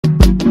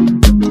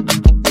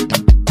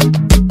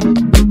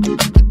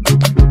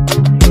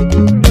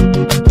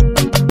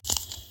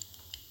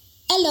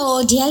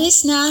Dear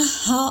listener,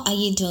 how are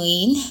you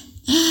doing?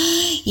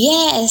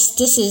 Yes,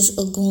 this is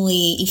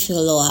Ogunwe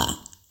Ifeoluwa.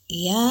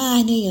 Yeah,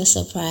 I know you're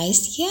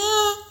surprised.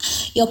 Yeah,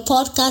 your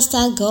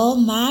podcaster got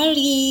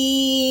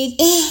married.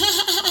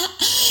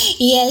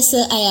 Yes,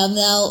 so I am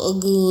now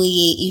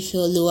Ogunwe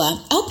Ifeoluwa.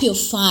 I hope you're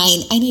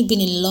fine. I know you've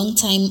been a long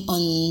time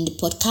on the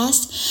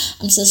podcast.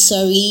 I'm so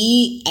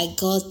sorry.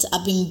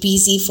 I've been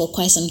busy for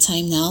quite some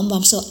time now, but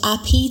I'm so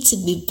happy to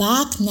be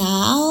back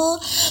now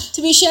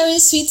to be sharing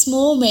sweet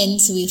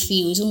moments with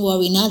you. Don't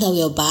worry, now that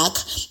we're back,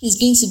 it's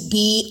going to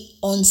be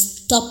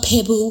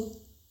unstoppable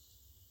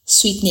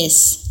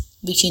sweetness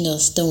between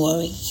us. Don't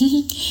worry.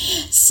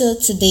 So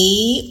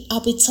today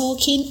I'll be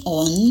talking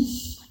on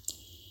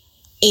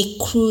a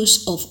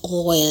cruise of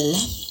oil.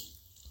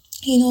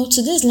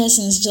 Today's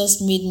lessons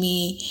just made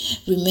me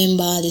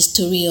remember the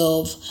story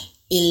of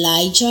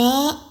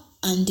Elijah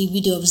and the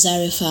widow of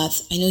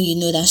Zarephath. I know you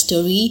know that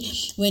story,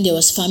 when there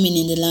was famine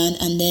in the land,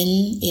 and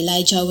then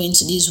Elijah went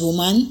to this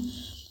woman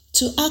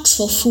to ask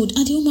for food,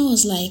 and the woman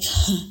was like,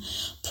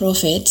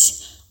 Prophet,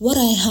 what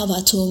I have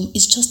at home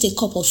is just a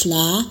cup of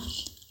flour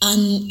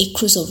and a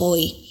cruse of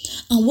oil.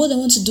 And what I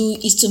want to do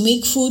is to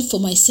make food for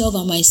myself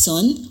and my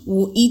son.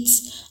 We'll eat,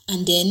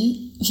 and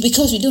then,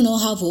 because we do not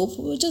have hope,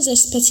 we're just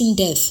expecting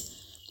death.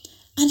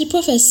 And the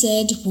prophet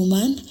said,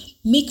 Woman,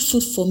 make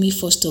food for me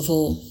first of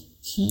all.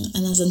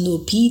 And as an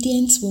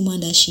obedient woman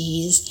that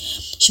she is,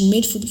 she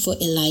made food for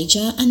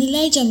Elijah. And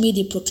Elijah made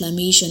a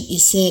proclamation. He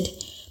said,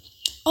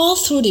 all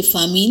through the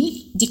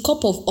famine, the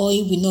cup of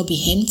oil will not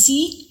be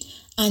empty,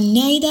 and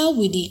neither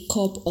will the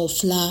cup of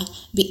flour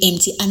be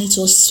empty. And it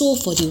was so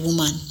for the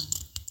woman.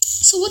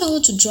 So what I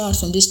want to draw out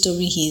from this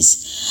story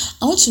is,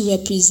 I want to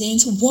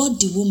represent what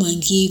the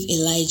woman gave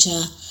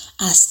Elijah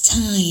as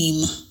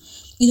time.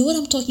 What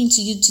I'm talking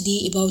to you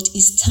today about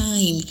is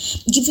time.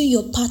 Giving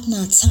your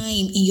partner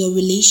time in your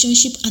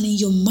relationship and in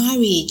your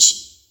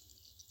marriage.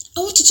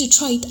 I want you to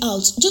try it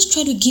out. Just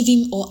try to give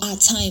him or her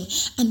time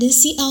and then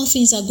see how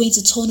things are going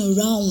to turn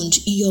around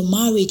in your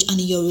marriage and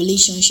in your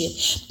relationship.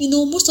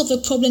 Most of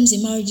the problems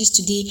in marriages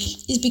today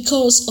is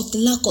because of the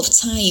lack of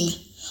time.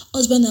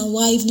 Husband and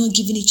wife not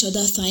giving each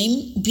other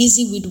time,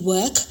 busy with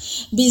work,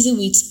 busy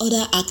with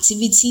other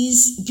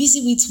activities, busy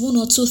with one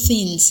or two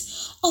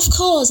things. Of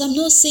course, I'm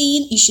not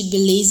saying you should be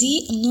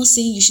lazy. I'm not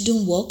saying you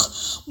shouldn't work.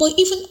 But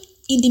even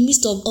in the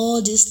midst of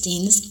all these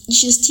things, you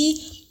should still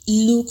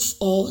look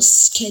or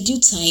schedule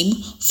time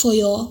for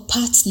your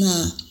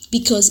partner,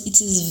 because it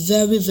is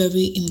very,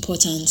 very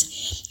important.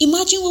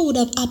 Imagine what would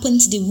have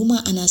happened to the woman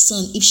and her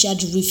son if she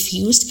had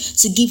refused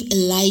to give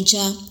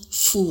Elijah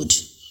food.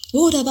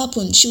 What would have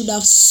happened? She would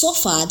have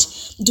suffered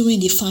during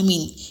the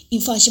famine.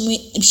 In fact,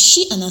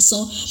 she and her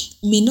son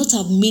may not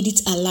have made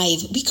it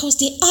alive, because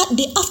they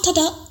after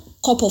that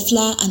cup of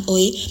flour and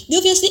oil, they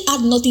obviously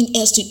had nothing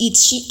else to eat.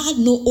 She had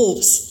no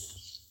hopes.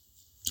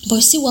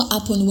 But see what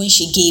happened when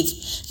she gave.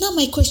 Now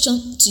my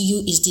question to you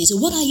is this: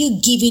 what are you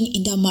giving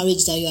in that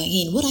marriage that you are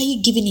in? What are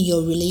you giving in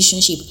your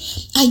relationship?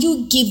 Are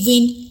you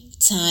giving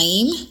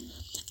time?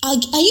 Are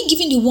you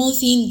giving the one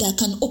thing that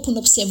can open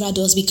up several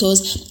doors?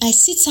 Because I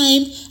see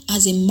time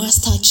as a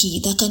master key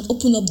that can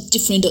open up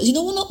different doors.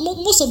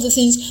 Most of the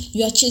things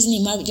you are chasing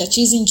in marriage, you're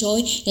chasing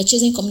joy, you're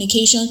chasing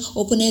communication,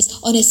 openness,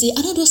 honesty,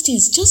 and all those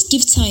things. Just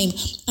give time,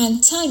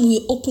 and time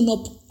will open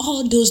up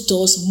all those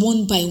doors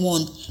one by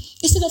one.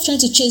 Instead of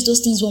trying to chase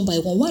those things one by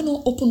one, why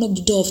not open up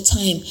the door of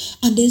time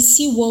and then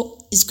see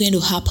what is going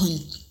to happen?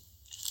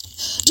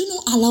 Do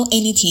not allow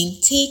anything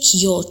take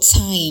your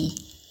time.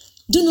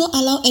 Do not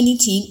allow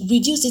anything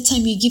reduce the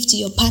time you give to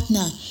your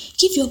partner.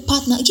 Give your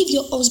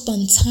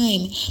husband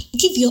time.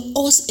 Give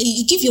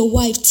your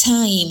wife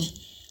time.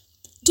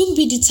 Don't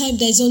be the type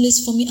that is always,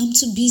 for me, I'm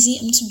too busy.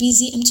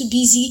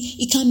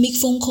 You can't make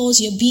phone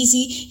calls, you're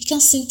busy. You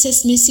can't send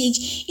text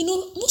message.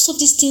 Most of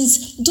these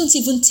things don't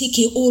even take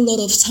a whole lot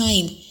of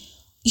time.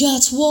 You're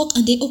at work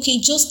and then,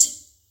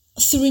 just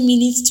 3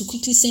 minutes to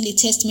quickly send a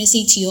text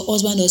message to your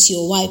husband or to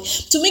your wife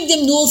to make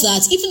them know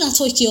that even at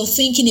work you're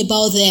thinking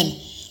about them.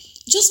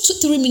 Just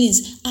 2-3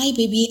 minutes. Hi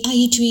baby, how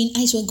you doing?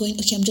 How's work going?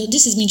 Okay,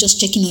 this is me just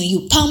checking on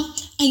you. Pam,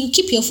 and you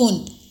keep your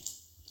phone.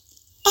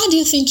 How do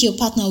you think your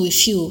partner will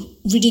feel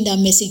reading that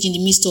message in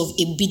the midst of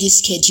a busy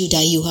schedule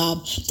that you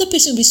have? That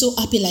person will be so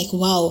happy, like,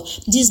 wow,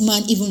 this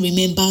man even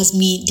remembers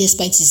me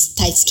despite his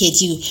tight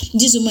schedule.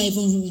 This woman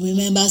even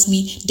remembers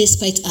me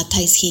despite her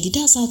tight schedule.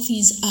 That's how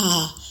things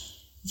are.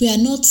 We are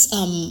not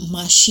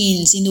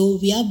machines,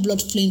 we have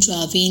blood flowing through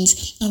our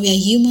veins, and we are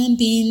human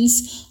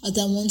beings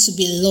that want to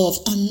be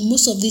loved. And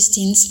most of these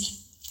things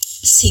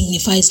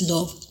signifies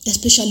love,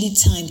 especially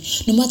time.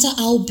 No matter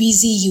how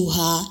busy you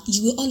are,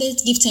 you will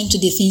always give time to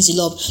the things you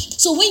love.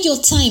 So when the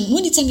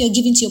time you're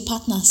giving to your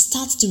partner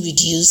starts to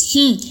reduce,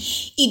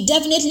 it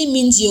definitely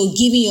means you're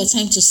giving your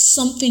time to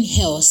something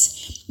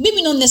else.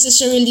 Maybe not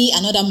necessarily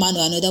another man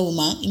or another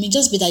woman. It may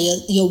just be that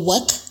your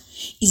work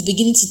is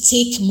beginning to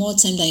take more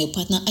time than your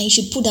partner, and you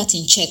should put that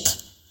in check.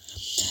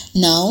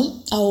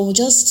 Now, I will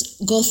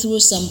just go through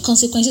some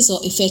consequences or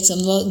effects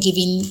of not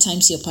giving time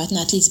to your partner.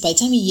 At least by the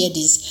time you hear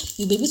this,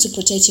 you'll be able to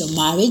protect your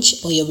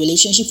marriage or your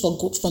relationship from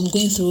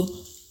going through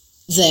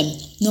them.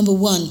 Number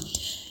one,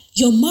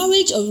 your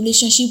marriage or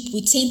relationship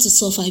will tend to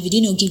suffer if you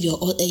do not give your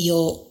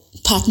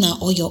partner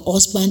or your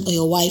husband or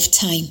your wife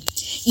time.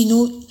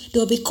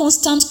 There will be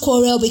constant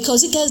quarrel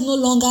because you guys no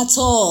longer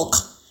talk.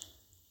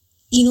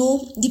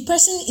 The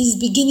person is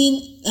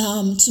beginning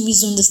to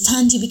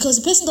misunderstand you because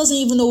the person doesn't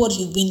even know what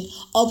you've been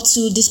up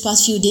to this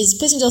past few days. The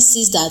person just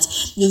sees that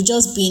you've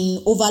just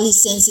been overly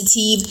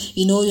sensitive.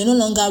 You're no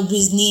longer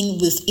reasoning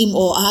with him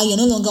or her. You're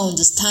no longer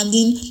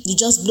understanding. You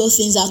just blow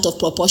things out of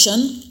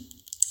proportion.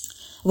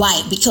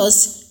 Why?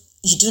 Because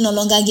you do no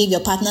longer give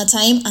your partner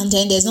time, and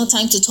then there's no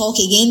time to talk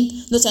again,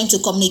 no time to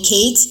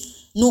communicate,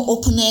 no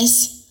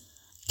openness.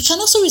 It can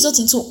also result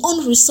into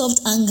unresolved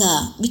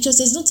anger because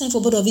there's no time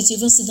for both of you to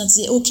even sit down and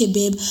say, okay,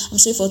 babe, I'm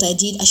sorry for what I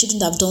did. I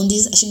shouldn't have done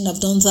this. I shouldn't have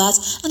done that.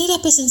 Another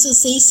person to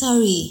say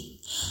sorry.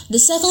 The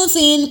second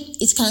thing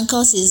it can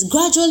cause is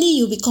gradually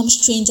you become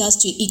strangers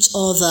to each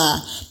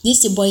other.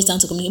 This boils down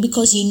to communication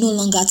because you no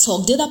longer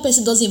talk. The other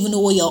person doesn't even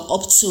know what you're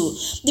up to.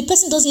 The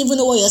person doesn't even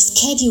know what your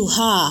schedule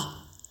are.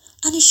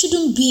 And it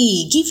shouldn't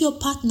be. Give your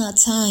partner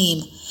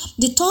time.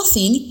 The third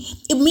thing,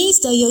 it means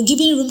that you're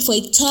giving room for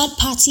a third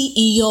party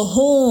in your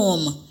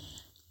home.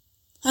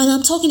 And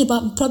I'm talking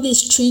about probably a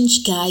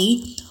strange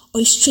guy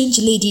or a strange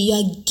lady. You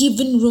are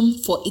giving room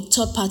for a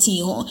third party in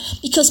your home.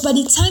 Because by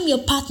the time your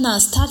partner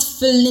starts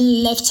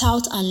feeling left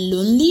out and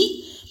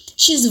lonely,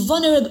 she's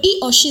vulnerable. He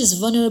or she is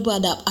vulnerable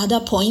at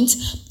that point,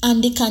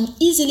 and they can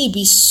easily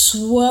be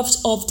swerved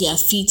off their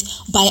feet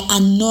by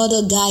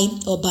another guy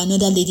or by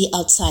another lady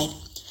outside.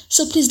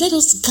 So please let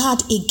us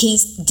guard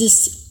against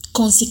these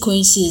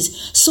consequences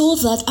so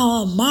that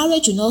our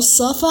marriage will not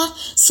suffer,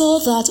 so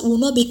that we will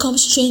not become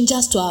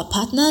strangers to our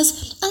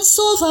partners, and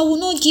so that we will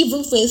not give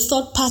room for a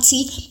third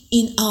party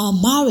in our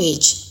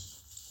marriage.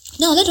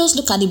 Now let us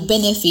look at the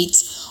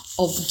benefits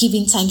of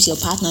giving time to your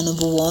partner.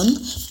 Number one,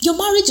 your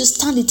marriage will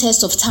stand the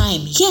test of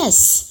time.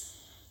 Yes,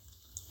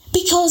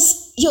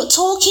 because you're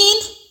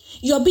talking,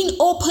 you're being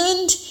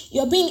opened,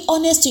 you're being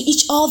honest to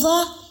each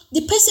other.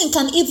 The person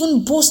can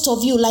even boast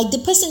of you, like the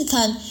person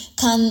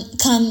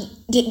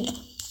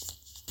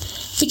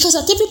because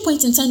at every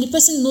point in time, the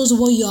person knows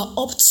what you are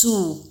up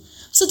to.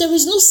 So there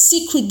is no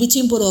secret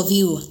between both of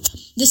you.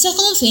 The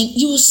second thing,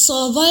 you will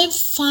survive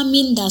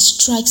famine that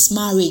strikes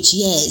marriage.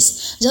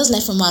 Yes, just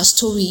like from our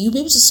story, you'll be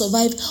able to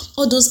survive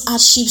all those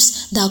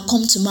hardships that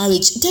come to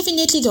marriage.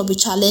 Definitely there'll be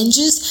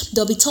challenges,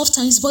 there'll be tough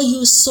times, but you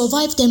will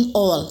survive them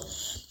all.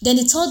 Then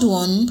the third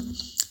one,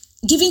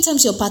 giving time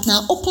to your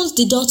partner opens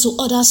the door to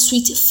other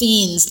sweet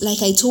things.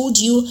 Like I told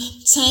you,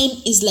 time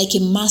is like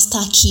a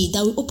master key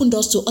that will open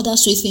doors to other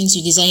sweet things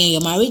you desire in your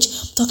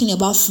marriage. Talking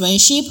about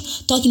friendship,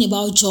 talking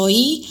about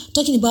joy,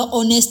 talking about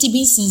honesty,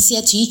 being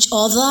sincere to each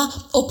other,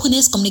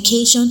 openness,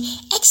 communication,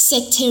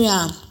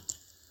 etc.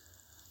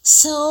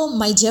 So,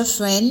 my dear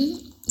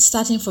friend,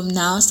 starting from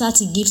now, start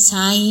to give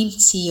time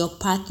to your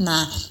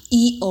partner.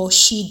 He or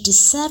she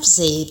deserves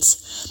it.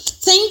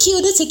 Thank you.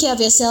 Do take care of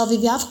yourself.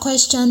 If you have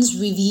questions,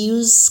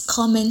 reviews,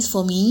 comments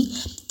for me,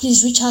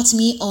 please reach out to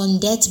me on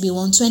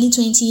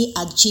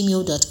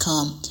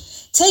daretebe2020@gmail.com.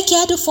 Take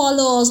care. To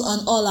follow us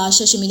on all our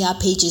social media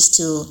pages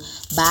too.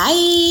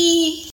 Bye.